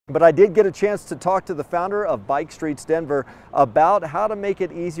But I did get a chance to talk to the founder of Bike Streets Denver about how to make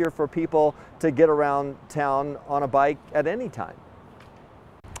it easier for people to get around town on a bike at any time.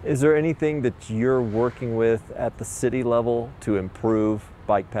 Is there anything that you're working with at the city level to improve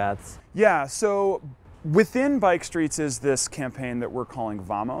bike paths? Yeah, so within Bike Streets is this campaign that we're calling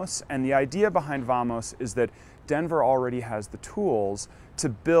Vamos, and the idea behind Vamos is that Denver already has the tools to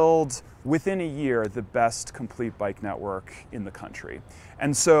build within a year the best complete bike network in the country.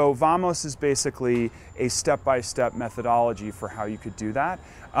 And so Vamos is basically a step-by-step methodology for how you could do that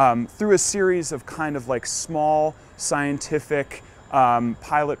through a series of kind of like small scientific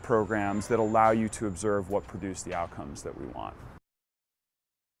pilot programs that allow you to observe what produce the outcomes that we want.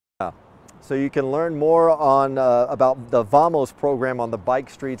 So you can learn more on about the Vamos program on the Bike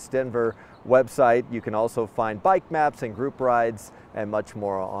Streets Denver website. You can also find bike maps and group rides and much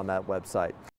more on that website.